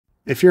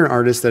If you're an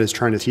artist that is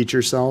trying to teach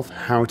yourself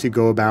how to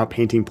go about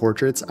painting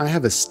portraits, I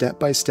have a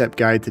step-by-step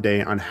guide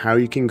today on how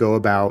you can go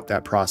about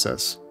that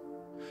process.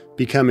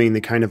 Becoming the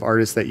kind of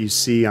artist that you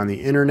see on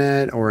the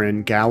internet or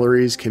in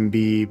galleries can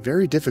be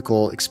very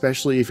difficult,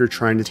 especially if you're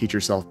trying to teach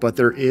yourself, but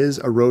there is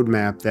a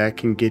roadmap that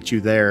can get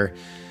you there.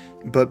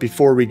 But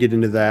before we get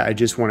into that, I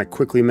just want to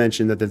quickly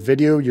mention that the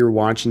video you're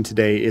watching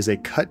today is a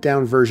cut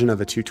down version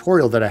of a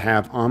tutorial that I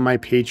have on my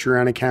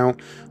Patreon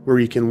account where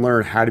you can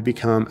learn how to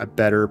become a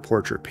better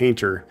portrait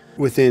painter.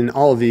 Within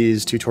all of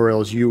these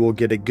tutorials, you will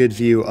get a good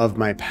view of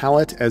my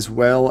palette as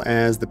well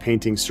as the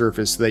painting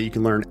surface so that you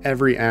can learn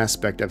every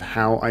aspect of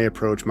how I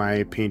approach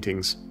my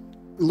paintings.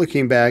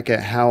 Looking back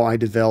at how I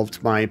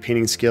developed my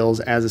painting skills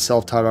as a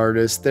self-taught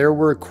artist, there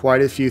were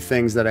quite a few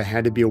things that I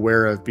had to be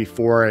aware of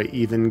before I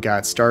even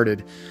got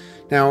started.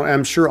 Now,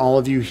 I'm sure all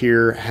of you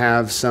here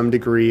have some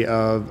degree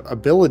of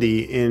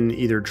ability in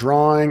either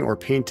drawing or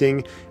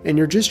painting, and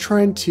you're just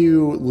trying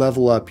to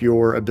level up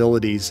your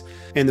abilities.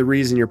 And the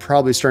reason you're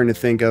probably starting to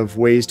think of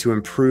ways to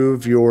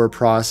improve your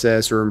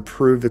process or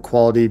improve the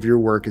quality of your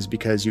work is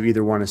because you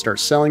either want to start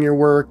selling your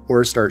work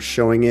or start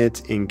showing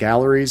it in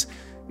galleries.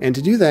 And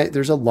to do that,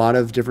 there's a lot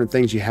of different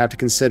things you have to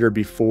consider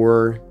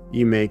before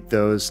you make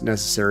those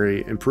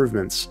necessary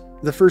improvements.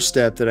 The first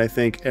step that I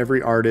think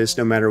every artist,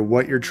 no matter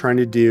what you're trying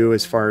to do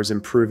as far as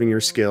improving your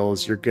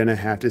skills, you're going to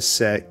have to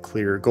set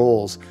clear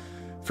goals.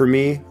 For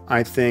me,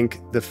 I think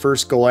the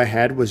first goal I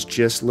had was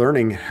just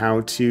learning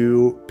how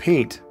to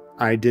paint.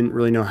 I didn't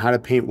really know how to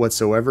paint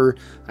whatsoever.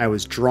 I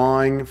was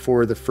drawing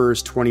for the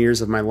first 20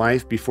 years of my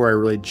life before I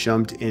really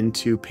jumped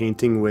into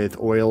painting with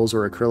oils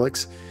or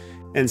acrylics.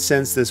 And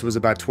since this was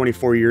about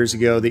 24 years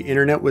ago, the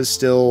internet was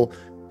still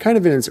kind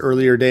of in its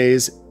earlier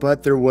days,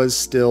 but there was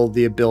still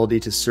the ability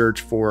to search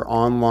for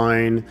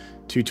online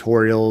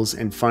tutorials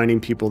and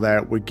finding people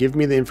that would give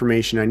me the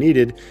information I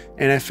needed.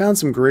 And I found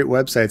some great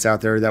websites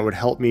out there that would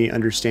help me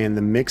understand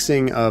the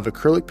mixing of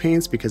acrylic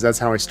paints, because that's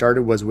how I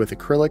started, was with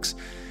acrylics.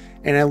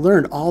 And I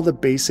learned all the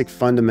basic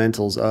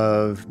fundamentals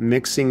of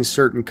mixing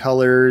certain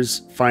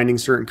colors, finding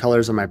certain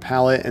colors on my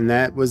palette, and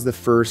that was the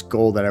first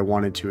goal that I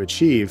wanted to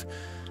achieve.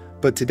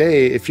 But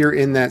today, if you're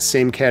in that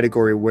same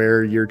category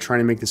where you're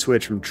trying to make the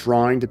switch from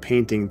drawing to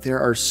painting, there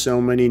are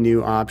so many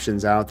new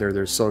options out there.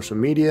 There's social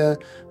media,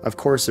 of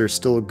course, there's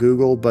still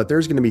Google, but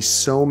there's going to be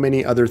so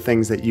many other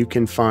things that you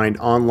can find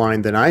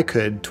online than I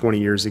could 20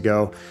 years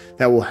ago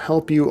that will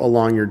help you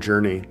along your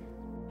journey.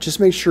 Just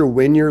make sure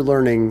when you're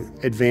learning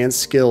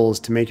advanced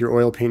skills to make your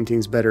oil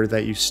paintings better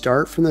that you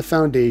start from the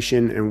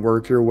foundation and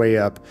work your way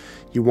up.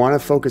 You want to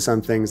focus on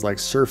things like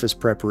surface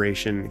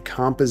preparation,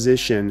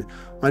 composition,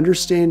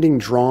 understanding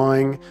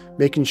drawing,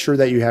 making sure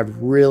that you have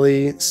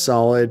really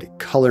solid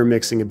color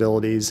mixing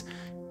abilities.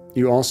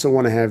 You also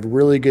want to have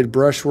really good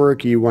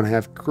brushwork. You want to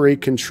have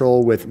great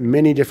control with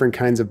many different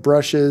kinds of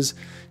brushes.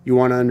 You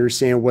want to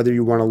understand whether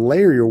you want to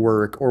layer your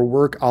work or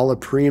work alla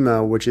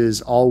prima, which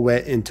is all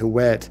wet into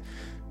wet.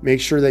 Make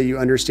sure that you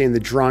understand the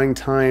drying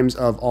times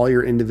of all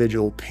your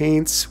individual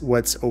paints,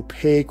 what's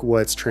opaque,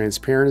 what's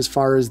transparent as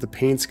far as the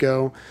paints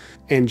go,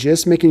 and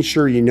just making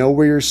sure you know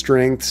where your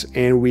strengths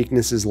and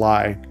weaknesses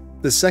lie.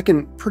 The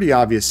second pretty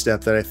obvious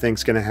step that I think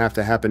is going to have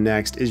to happen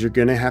next is you're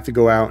going to have to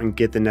go out and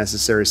get the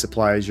necessary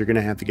supplies. You're going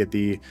to have to get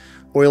the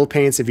oil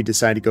paints if you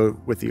decide to go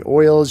with the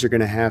oils. You're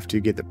going to have to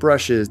get the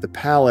brushes, the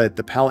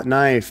palette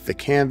knife, the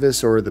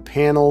canvas or the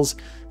panels,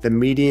 the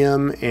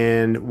medium,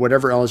 and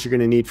whatever else you're going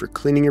to need for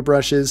cleaning your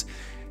brushes.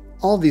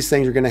 All of these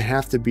things are going to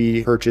have to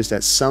be purchased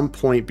at some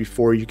point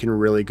before you can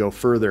really go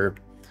further.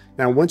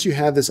 Now, once you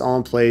have this all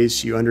in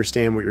place, you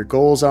understand what your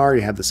goals are,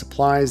 you have the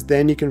supplies,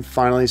 then you can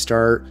finally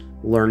start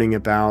learning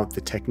about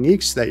the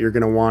techniques that you're going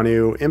to want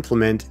to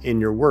implement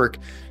in your work.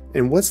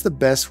 And what's the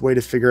best way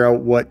to figure out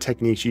what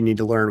techniques you need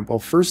to learn? Well,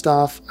 first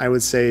off, I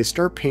would say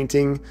start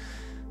painting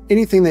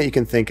anything that you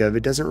can think of.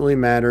 It doesn't really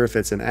matter if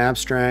it's an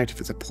abstract,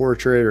 if it's a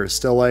portrait or a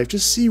still life.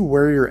 Just see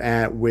where you're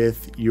at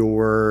with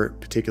your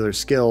particular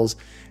skills.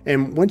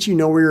 And once you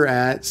know where you're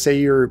at, say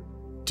you're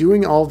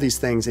doing all of these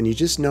things and you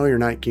just know you're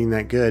not getting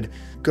that good,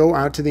 go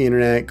out to the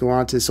internet, go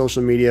out to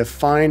social media,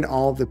 find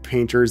all the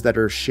painters that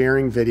are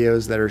sharing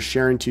videos, that are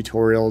sharing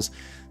tutorials.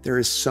 There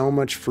is so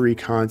much free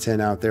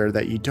content out there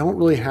that you don't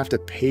really have to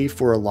pay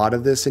for a lot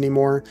of this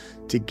anymore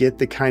to get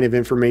the kind of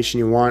information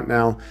you want.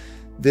 Now,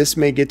 this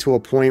may get to a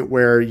point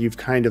where you've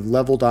kind of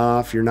leveled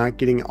off, you're not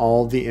getting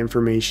all the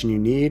information you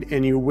need,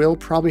 and you will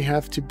probably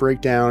have to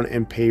break down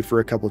and pay for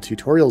a couple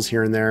tutorials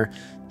here and there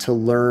to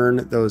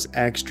learn those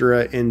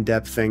extra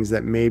in-depth things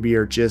that maybe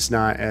are just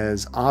not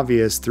as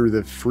obvious through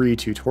the free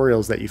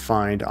tutorials that you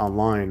find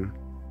online.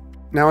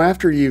 Now,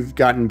 after you've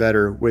gotten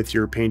better with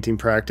your painting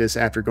practice,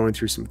 after going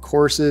through some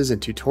courses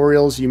and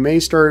tutorials, you may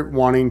start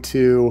wanting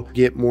to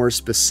get more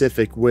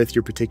specific with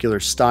your particular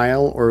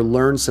style or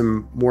learn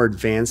some more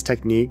advanced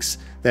techniques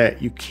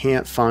that you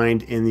can't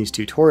find in these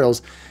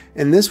tutorials.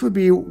 And this would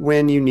be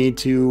when you need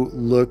to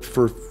look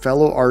for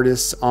fellow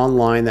artists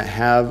online that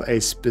have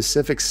a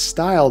specific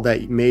style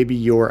that maybe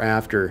you're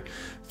after.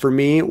 For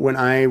me, when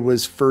I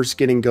was first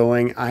getting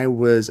going, I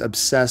was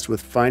obsessed with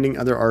finding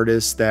other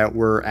artists that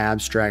were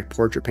abstract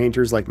portrait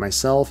painters like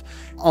myself.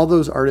 All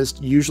those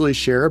artists usually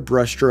share a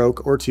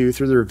brushstroke or two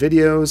through their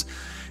videos,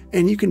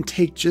 and you can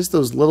take just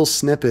those little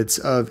snippets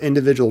of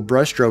individual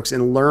brushstrokes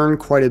and learn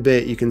quite a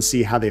bit. You can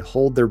see how they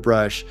hold their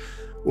brush,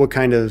 what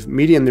kind of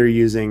medium they're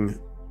using.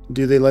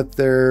 Do they let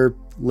their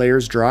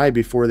layers dry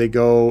before they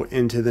go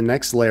into the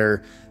next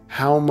layer?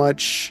 How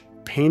much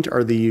paint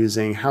are they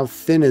using? How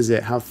thin is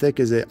it? How thick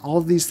is it? All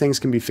of these things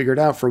can be figured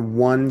out from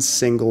one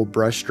single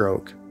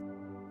brushstroke.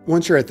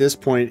 Once you're at this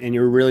point and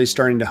you're really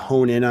starting to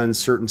hone in on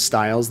certain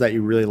styles that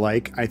you really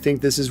like, I think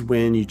this is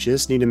when you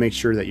just need to make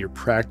sure that you're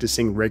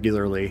practicing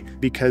regularly,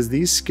 because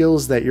these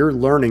skills that you're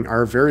learning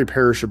are very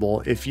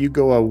perishable. If you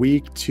go a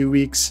week, 2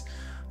 weeks,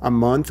 a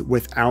month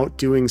without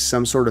doing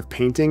some sort of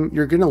painting,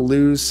 you're going to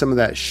lose some of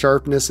that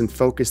sharpness and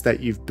focus that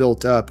you've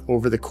built up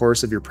over the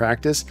course of your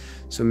practice.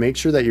 So make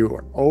sure that you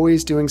are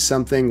always doing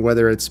something,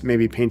 whether it's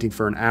maybe painting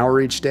for an hour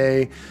each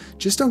day.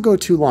 Just don't go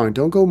too long.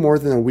 Don't go more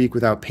than a week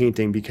without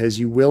painting, because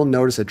you will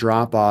notice a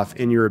drop off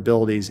in your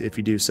abilities if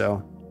you do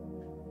so.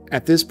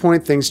 At this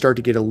point, things start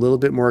to get a little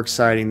bit more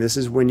exciting. This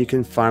is when you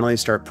can finally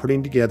start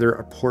putting together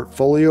a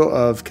portfolio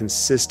of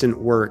consistent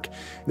work.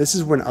 This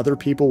is when other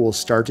people will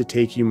start to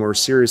take you more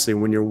seriously.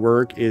 When your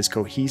work is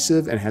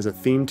cohesive and has a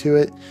theme to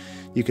it,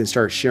 you can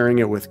start sharing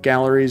it with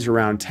galleries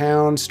around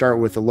town. Start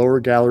with the lower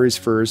galleries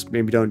first.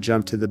 Maybe don't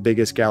jump to the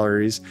biggest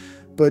galleries,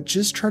 but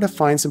just try to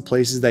find some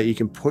places that you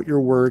can put your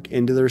work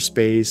into their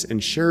space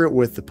and share it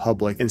with the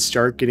public and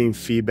start getting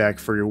feedback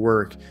for your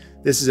work.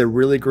 This is a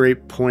really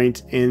great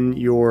point in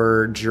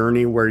your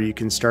journey where you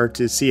can start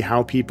to see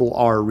how people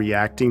are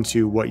reacting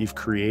to what you've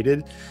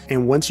created.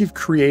 And once you've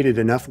created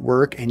enough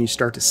work and you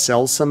start to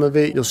sell some of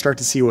it, you'll start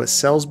to see what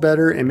sells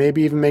better and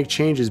maybe even make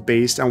changes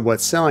based on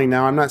what's selling.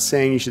 Now, I'm not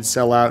saying you should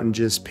sell out and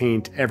just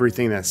paint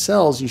everything that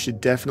sells. You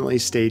should definitely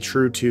stay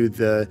true to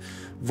the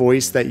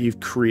voice that you've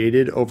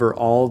created over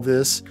all of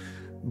this,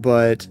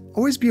 but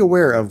always be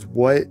aware of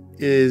what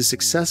is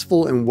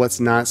successful and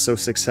what's not so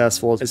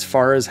successful as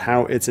far as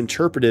how it's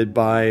interpreted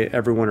by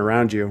everyone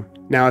around you.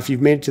 Now, if you've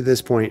made it to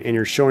this point and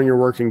you're showing your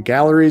work in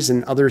galleries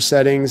and other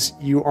settings,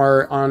 you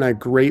are on a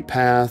great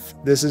path.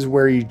 This is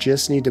where you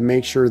just need to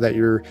make sure that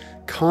you're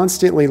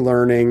constantly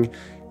learning.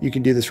 You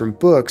can do this from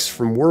books,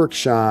 from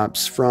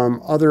workshops,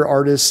 from other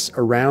artists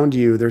around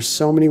you. There's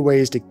so many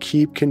ways to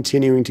keep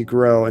continuing to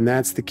grow, and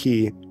that's the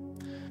key.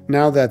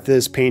 Now that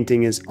this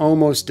painting is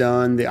almost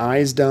done, the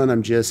eye's done,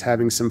 I'm just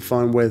having some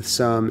fun with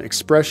some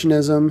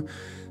expressionism.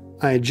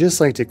 I'd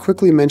just like to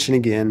quickly mention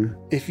again,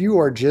 if you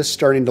are just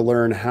starting to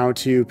learn how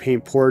to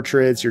paint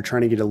portraits, you're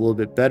trying to get a little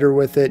bit better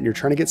with it, and you're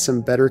trying to get some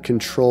better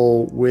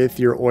control with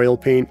your oil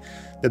paint,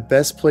 the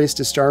best place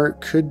to start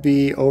could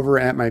be over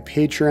at my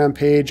Patreon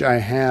page. I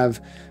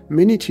have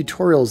mini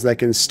tutorials that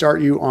can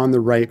start you on the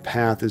right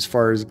path as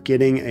far as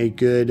getting a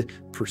good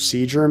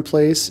procedure in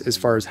place, as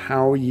far as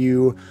how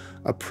you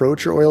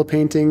approach your oil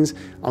paintings.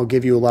 I'll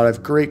give you a lot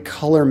of great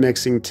color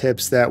mixing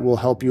tips that will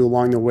help you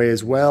along the way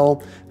as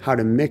well. How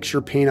to mix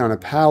your paint on a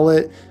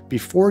palette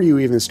before you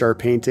even start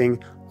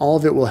painting. All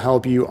of it will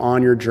help you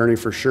on your journey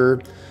for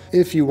sure.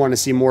 If you want to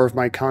see more of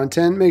my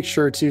content, make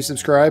sure to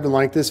subscribe and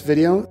like this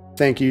video.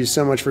 Thank you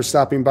so much for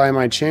stopping by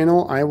my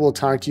channel. I will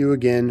talk to you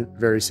again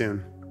very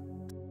soon.